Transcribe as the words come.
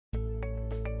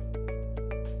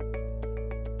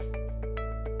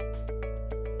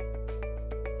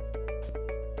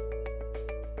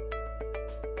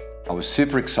I was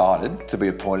super excited to be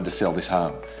appointed to sell this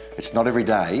home. It's not every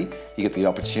day you get the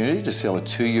opportunity to sell a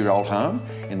 2-year-old home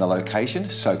in the location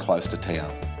so close to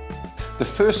town. The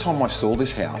first time I saw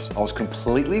this house, I was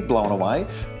completely blown away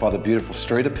by the beautiful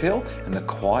street appeal and the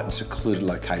quiet and secluded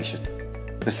location.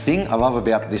 The thing I love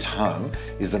about this home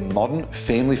is the modern,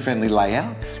 family-friendly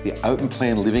layout, the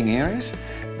open-plan living areas,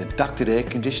 the ducted air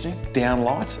conditioning,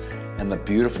 downlights, and the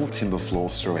beautiful timber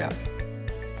floors throughout.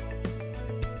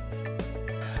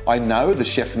 I know the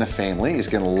chef in the family is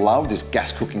going to love this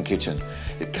gas cooking kitchen.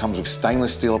 It comes with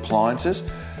stainless steel appliances,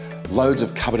 loads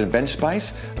of cupboard and bench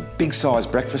space, a big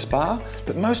sized breakfast bar,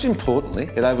 but most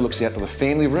importantly, it overlooks out to the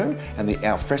family room and the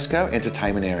alfresco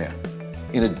entertainment area.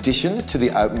 In addition to the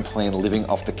open plan living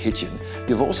off the kitchen,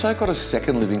 you've also got a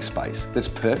second living space that's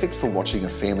perfect for watching a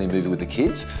family movie with the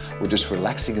kids or just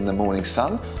relaxing in the morning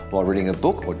sun while reading a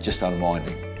book or just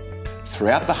unwinding.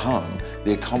 Throughout the home,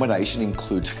 the accommodation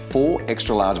includes 4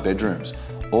 extra large bedrooms,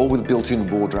 all with built-in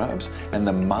wardrobes, and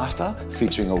the master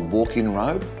featuring a walk-in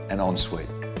robe and ensuite.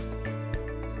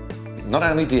 Not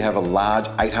only do you have a large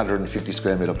 850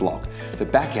 square metre block, the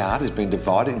backyard has been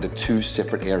divided into 2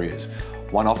 separate areas.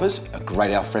 One offers a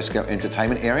great alfresco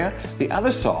entertainment area. The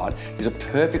other side is a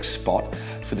perfect spot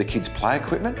for the kids' play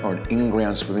equipment or an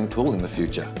in-ground swimming pool in the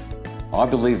future. I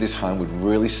believe this home would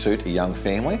really suit a young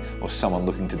family or someone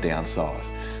looking to downsize.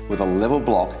 With a level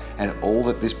block and all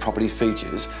that this property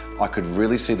features, I could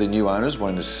really see the new owners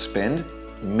wanting to spend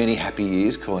many happy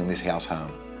years calling this house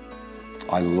home.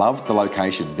 I love the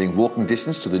location, being walking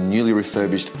distance to the newly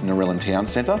refurbished Narellan town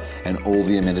centre and all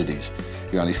the amenities.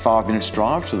 You're only 5 minutes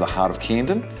drive to the heart of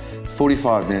Camden,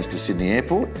 45 minutes to Sydney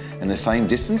Airport, and the same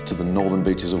distance to the northern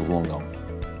beaches of Wollongong.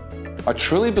 I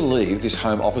truly believe this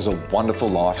home offers a wonderful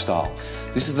lifestyle.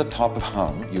 This is the type of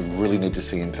home you really need to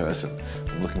see in person.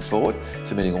 I'm looking forward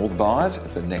to meeting all the buyers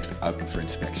at the next Open for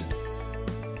Inspection.